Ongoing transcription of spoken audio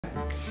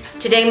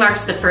Today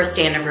marks the first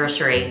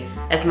anniversary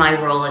as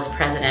my role as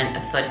president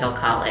of Foothill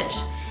College.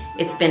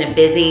 It's been a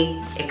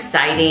busy,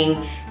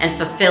 exciting, and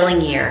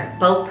fulfilling year,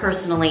 both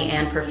personally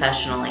and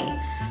professionally,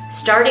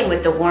 starting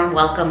with the warm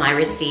welcome I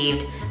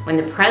received when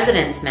the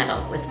President's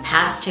Medal was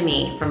passed to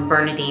me from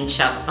Bernadine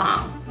Chuck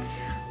Fong.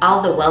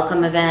 All the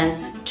welcome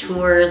events,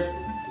 tours,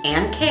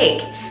 and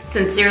cake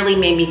sincerely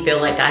made me feel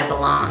like I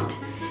belonged.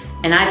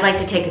 And I'd like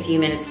to take a few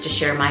minutes to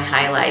share my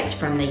highlights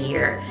from the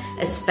year,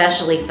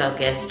 especially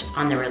focused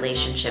on the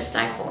relationships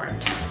I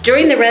formed.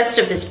 During the rest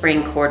of the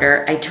spring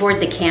quarter, I toured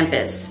the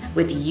campus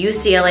with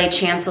UCLA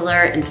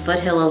Chancellor and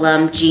Foothill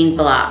alum Gene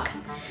Block.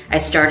 I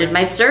started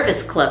my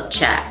service club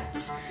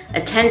chats,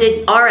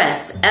 attended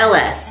RS,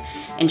 LS,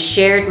 and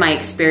shared my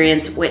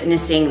experience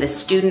witnessing the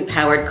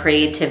student-powered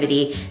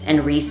creativity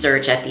and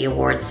research at the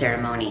award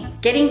ceremony.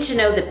 Getting to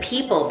know the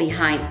people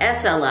behind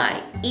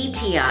SLI,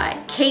 ETI,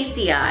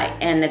 KCI,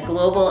 and the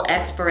global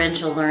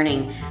experiential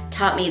learning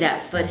taught me that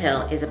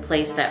Foothill is a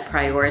place that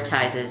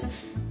prioritizes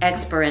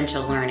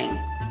experiential learning.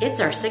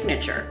 It's our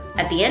signature.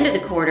 At the end of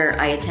the quarter,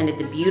 I attended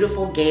the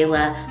beautiful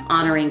gala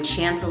honoring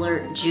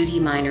Chancellor Judy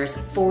Minor's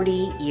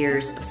 40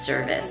 years of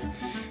service,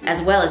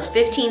 as well as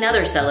 15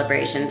 other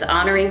celebrations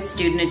honoring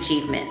student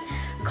achievement,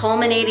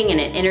 culminating in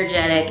an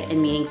energetic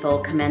and meaningful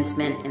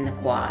commencement in the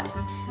quad.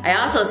 I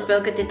also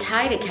spoke at the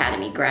Tide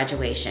Academy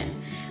graduation,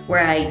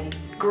 where I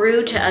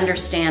grew to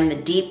understand the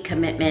deep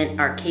commitment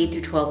our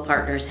K-12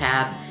 partners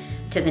have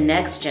to the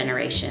next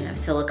generation of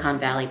Silicon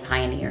Valley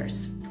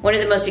pioneers. One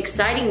of the most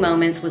exciting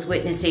moments was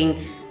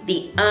witnessing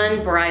the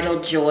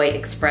unbridled joy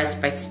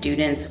expressed by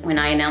students when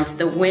I announced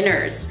the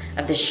winners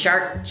of the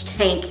Shark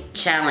Tank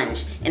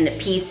Challenge in the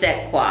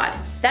PSEC Quad.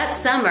 That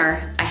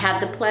summer, I had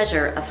the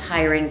pleasure of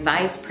hiring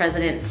Vice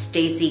President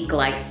Stacy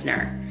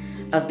Gleichsner,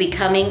 of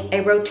becoming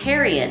a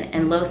Rotarian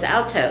in Los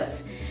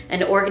Altos,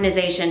 an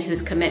organization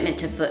whose commitment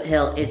to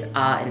Foothill is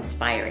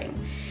awe-inspiring,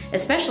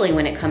 especially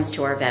when it comes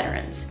to our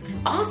veterans.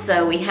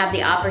 Also, we have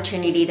the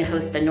opportunity to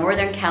host the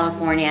Northern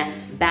California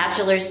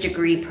Bachelor's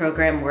Degree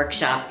Program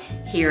Workshop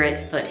here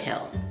at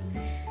Foothill.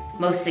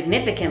 Most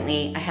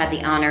significantly, I had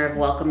the honor of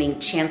welcoming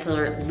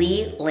Chancellor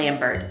Lee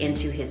Lambert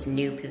into his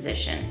new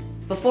position.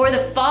 Before the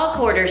fall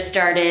quarter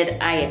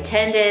started, I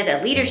attended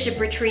a leadership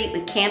retreat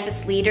with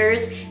campus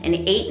leaders and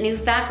 8 new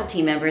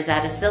faculty members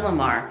at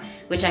Asilomar,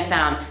 which I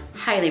found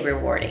highly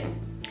rewarding.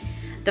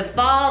 The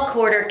fall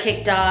quarter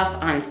kicked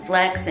off on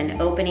Flex and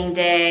opening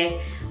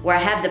day, where I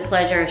had the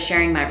pleasure of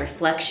sharing my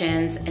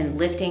reflections and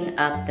lifting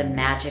up the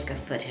magic of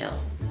Foothill.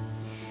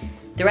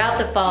 Throughout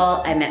the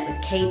fall, I met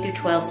with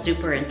K-12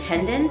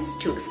 superintendents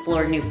to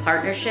explore new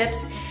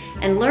partnerships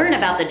and learn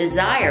about the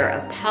desire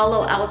of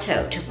Palo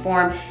Alto to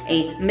form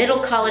a middle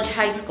college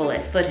high school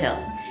at Foothill,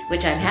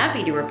 which I'm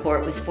happy to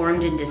report was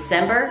formed in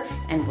December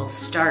and will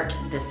start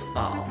this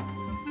fall.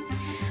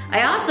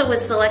 I also was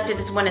selected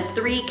as one of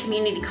 3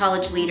 community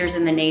college leaders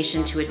in the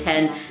nation to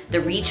attend the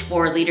Reach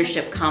For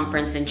Leadership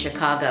Conference in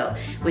Chicago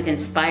with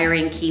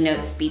inspiring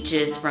keynote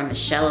speeches from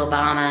Michelle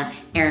Obama,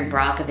 Aaron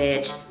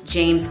Brockovich,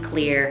 James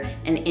Clear,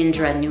 and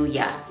Indra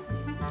Nuya.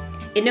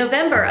 In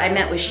November, I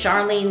met with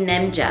Charlene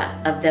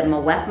Nemja of the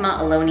Mwekma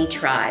Ohlone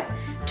tribe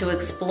to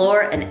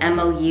explore an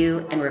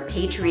MOU and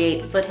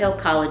repatriate Foothill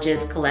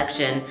College's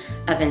collection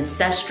of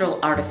ancestral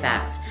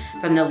artifacts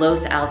from the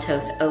Los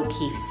Altos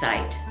O'Keeffe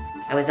site.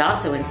 I was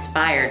also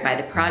inspired by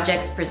the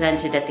projects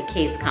presented at the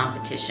CASE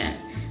competition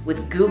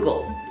with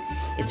Google.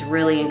 It's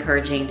really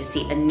encouraging to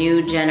see a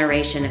new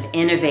generation of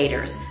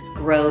innovators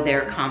grow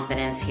their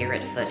confidence here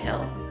at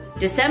Foothill.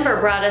 December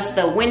brought us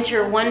the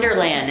Winter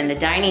Wonderland in the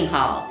dining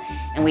hall,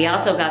 and we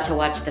also got to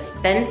watch the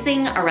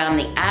fencing around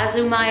the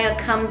Azumaya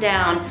come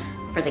down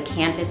for the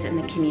campus and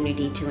the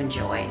community to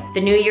enjoy.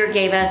 The new year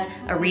gave us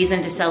a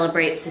reason to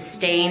celebrate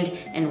sustained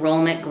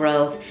enrollment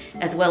growth,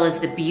 as well as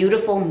the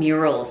beautiful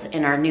murals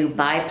in our new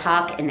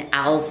BIPOC and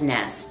Owl's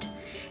Nest,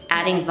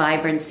 adding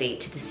vibrancy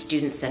to the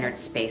student-centered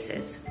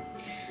spaces.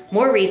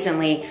 More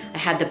recently, I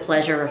had the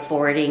pleasure of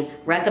forwarding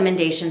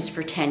recommendations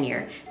for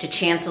tenure to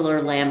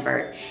Chancellor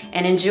Lambert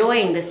and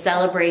enjoying the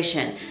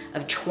celebration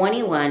of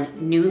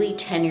 21 newly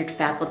tenured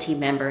faculty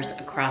members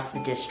across the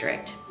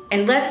district.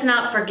 And let's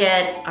not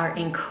forget our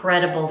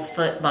incredible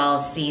football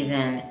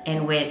season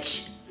in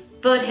which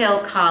Foothill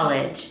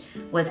College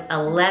was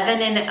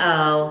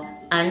 11-0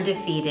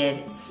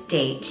 undefeated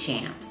state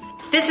champs.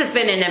 This has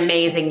been an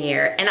amazing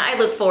year, and I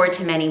look forward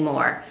to many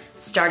more,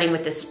 starting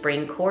with the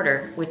spring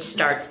quarter, which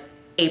starts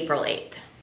April 8th.